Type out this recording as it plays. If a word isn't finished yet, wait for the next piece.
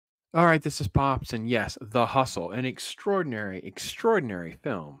All right, this is Pops, and yes, The Hustle, an extraordinary, extraordinary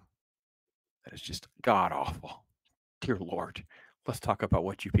film that is just god awful. Dear Lord, let's talk about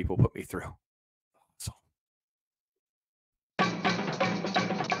what you people put me through. So,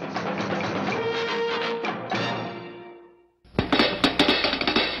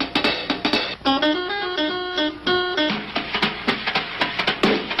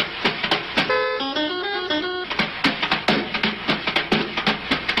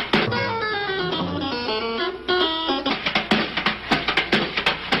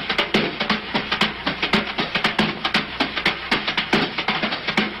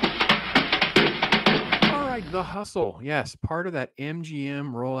 all right, The Hustle, yes, part of that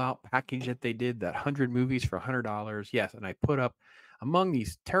MGM rollout package that they did, that 100 movies for $100. Yes, and I put up among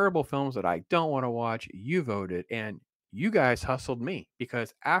these terrible films that I don't want to watch. You voted, and you guys hustled me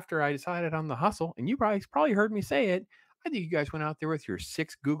because after I decided on The Hustle, and you probably heard me say it, I think you guys went out there with your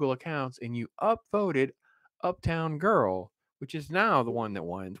 6 Google accounts and you upvoted Uptown Girl, which is now the one that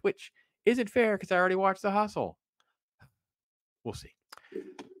wins, which isn't fair because I already watched The Hustle. We'll see.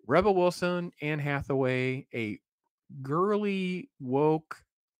 Rebel Wilson, Anne Hathaway, a girly, woke,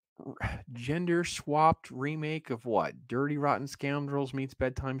 gender swapped remake of what? Dirty Rotten Scoundrels meets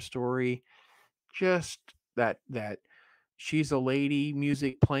Bedtime Story. Just that she's a lady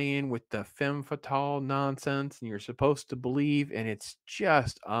music playing with the femme fatale nonsense, and you're supposed to believe, and it's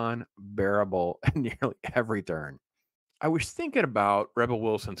just unbearable at nearly every turn. I was thinking about Rebel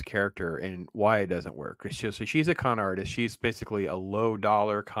Wilson's character and why it doesn't work. So she's a con artist. She's basically a low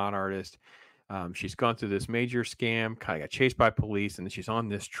dollar con artist. She's gone through this major scam, kind of got chased by police, and then she's on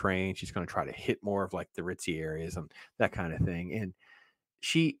this train. She's going to try to hit more of like the ritzy areas and that kind of thing. And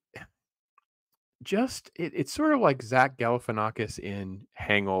she it's sort of like Zach Galifianakis in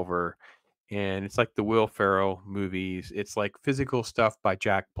Hangover, and it's like the Will Ferrell movies. It's like physical stuff by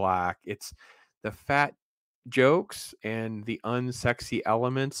Jack Black. It's the fat jokes and the unsexy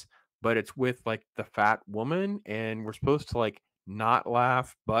elements, but it's with like the fat woman, and we're supposed to like not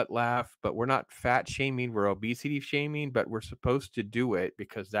laugh, but we're not fat shaming, we're obesity shaming, but we're supposed to do it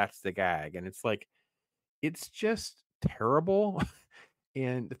because that's the gag. And it's like it's just terrible.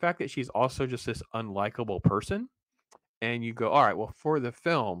 And the fact that she's also just this unlikable person, and you go, all right, well, for the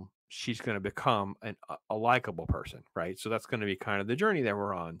film, she's going to become a likable person, right? So that's going to be kind of the journey that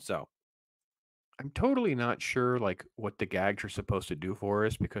we're on. So I'm totally not sure like what the gags are supposed to do for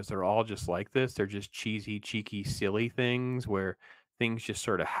us because they're all just like this. They're just cheesy, cheeky, silly things where things just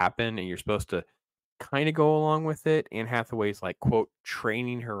sort of happen and you're supposed to kind of go along with it. Anne Hathaway's like, quote,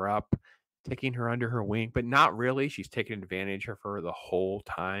 training her up, taking her under her wing, but not really. She's taking advantage of her the whole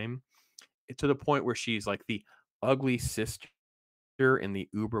time, to the point where she's like the ugly sister in the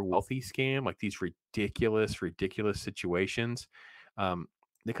uber wealthy scam, like these ridiculous, ridiculous situations. Um,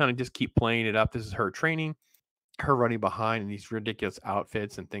 they kind of just keep playing it up. This is her training, her running behind in these ridiculous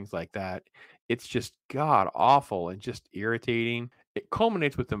outfits and things like that. It's just god awful and just irritating. It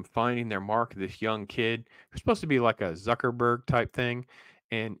culminates with them finding their mark, this young kid who's supposed to be like a Zuckerberg type thing.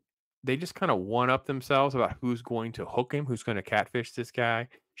 And they just kind of one up themselves about who's going to hook him, who's going to catfish this guy.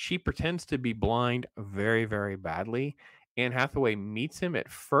 She pretends to be blind very, very badly. Anne Hathaway meets him at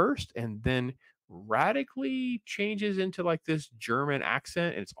first and then radically changes into like this German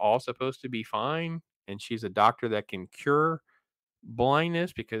accent. And it's all supposed to be fine, and she's a doctor that can cure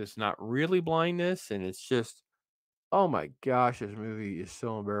blindness because it's not really blindness. And it's just, oh my gosh, this movie is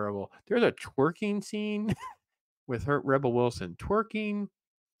so unbearable. There's a twerking scene with her, Rebel Wilson, twerking.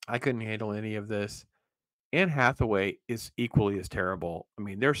 I couldn't handle any of this. Anne Hathaway is equally as terrible. I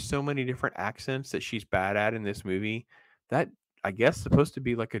mean, there's so many different accents that she's bad at in this movie. That, I guess, supposed to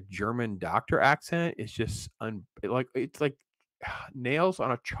be like a German doctor accent is just it's like nails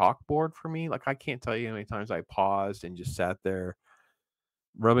on a chalkboard for me. Like I can't tell you how many times I paused and just sat there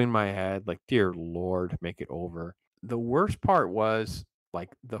rubbing my head like, dear Lord, make it over. The worst part was like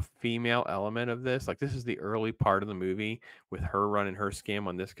the female element of this. Like this is the early part of the movie with her running her scam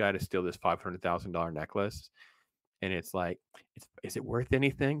on this guy to steal this $500,000 necklace. And it's like, is it worth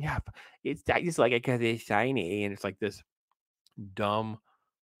anything? Yeah, it's I just like it because it's shiny. And it's like this dumb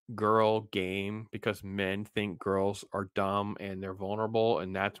girl game because men think girls are dumb and they're vulnerable,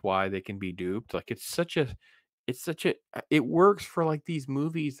 and that's why they can be duped. Like it works for like these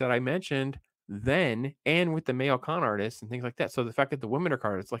movies that I mentioned then, and with the male con artists and things like that. So the fact that the women are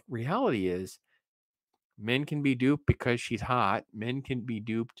con artists, like reality is men can be duped because she's hot. Men can be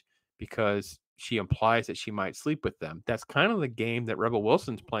duped because she implies that she might sleep with them. That's kind of the game that Rebel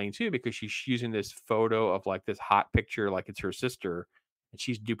Wilson's playing too, because she's using this photo of like this hot picture, like it's her sister, and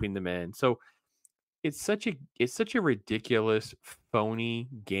she's duping the men. So it's such a ridiculous, phony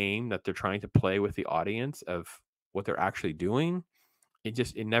game that they're trying to play with the audience of what they're actually doing.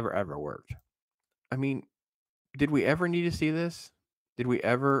 It never ever worked. I mean, did we ever need to see this? Did we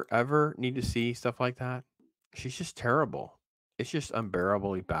ever need to see stuff like that? She's just terrible. It's just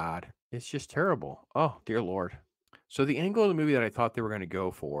unbearably bad. It's just terrible. Oh, dear lord. So the angle of the movie that I thought they were going to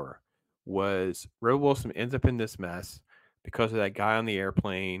go for was Rebel Wilson ends up in this mess because of that guy on the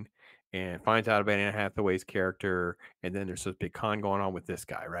airplane and finds out about Anne Hathaway's character, and then there's this big con going on with this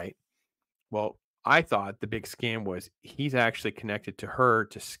guy, right? Well, I thought the big scam was he's actually connected to her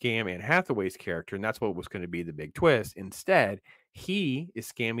to scam Anne Hathaway's character, and that's what was going to be the big twist. Instead, he is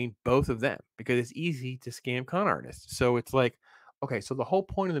scamming both of them because it's easy to scam con artists. So it's like, okay, so the whole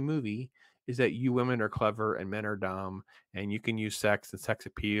point of the movie is that you women are clever and men are dumb, and you can use sex and sex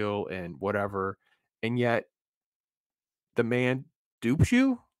appeal and whatever, and yet the man dupes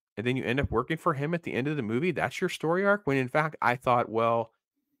you, and then you end up working for him at the end of the movie. That's your story arc. When in fact, I thought, well,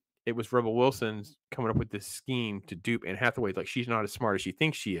 it was Rebel Wilson's coming up with this scheme to dupe Anne Hathaway, like she's not as smart as she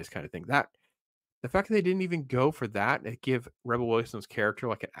thinks she is, kind of thing. That the fact that they didn't even go for that and give Rebel Wilson's character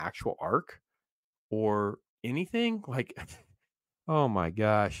like an actual arc or anything, like, oh my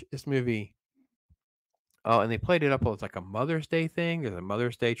gosh, this movie. Oh, and they played it up as like a Mother's Day thing. There's a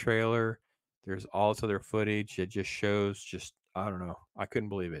Mother's Day trailer. There's all this other footage that just shows just I don't know. I couldn't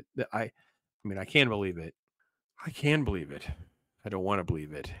believe it. I mean, I can believe it. I can believe it. I don't want to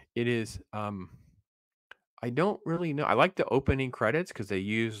believe it. It is I don't really know. I like the opening credits because they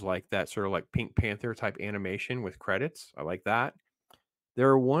use like that sort of like Pink Panther type animation with credits. I like that. There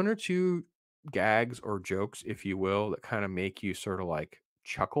are one or two gags or jokes, if you will, that kind of make you sort of like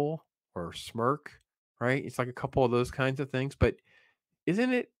chuckle or smirk, right? It's like a couple of those kinds of things. But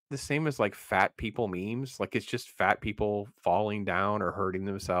isn't it the same as like fat people memes? Like it's just fat people falling down or hurting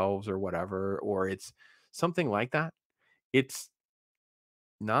themselves or whatever, or it's something like that. It's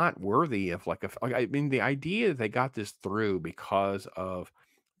not worthy of like I mean, the idea that they got this through because of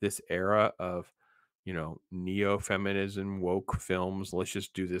this era of, neo-feminism, woke films, let's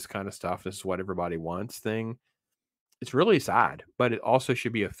just do this kind of stuff. This is what everybody wants thing. It's really sad, but it also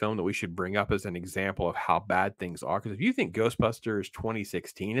should be a film that we should bring up as an example of how bad things are. Because if you think Ghostbusters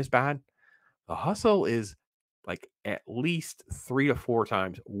 2016 is bad, The Hustle is like at least 3 to 4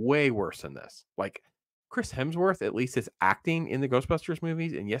 times way worse than this. Like Chris Hemsworth at least is acting in the Ghostbusters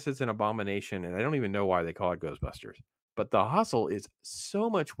movies, and yes, it's an abomination, and I don't even know why they call it Ghostbusters. But The Hustle is so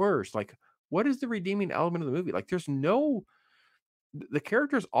much worse. Like, what is the redeeming element of the movie? Like, there's no the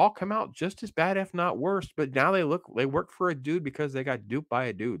characters all come out just as bad, if not worse, but now they work for a dude because they got duped by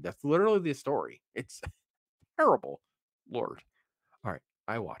a dude. That's literally the story. It's terrible. Lord. All right,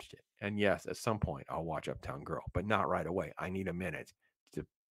 I watched it. And yes, at some point I'll watch Uptown Girl, but not right away. I need a minute to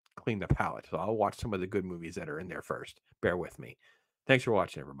clean the palate. So I'll watch some of the good movies that are in there first. Bear with me. Thanks for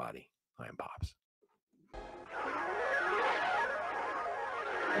watching, everybody. I am Pops.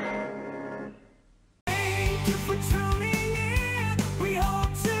 Thank you for tuning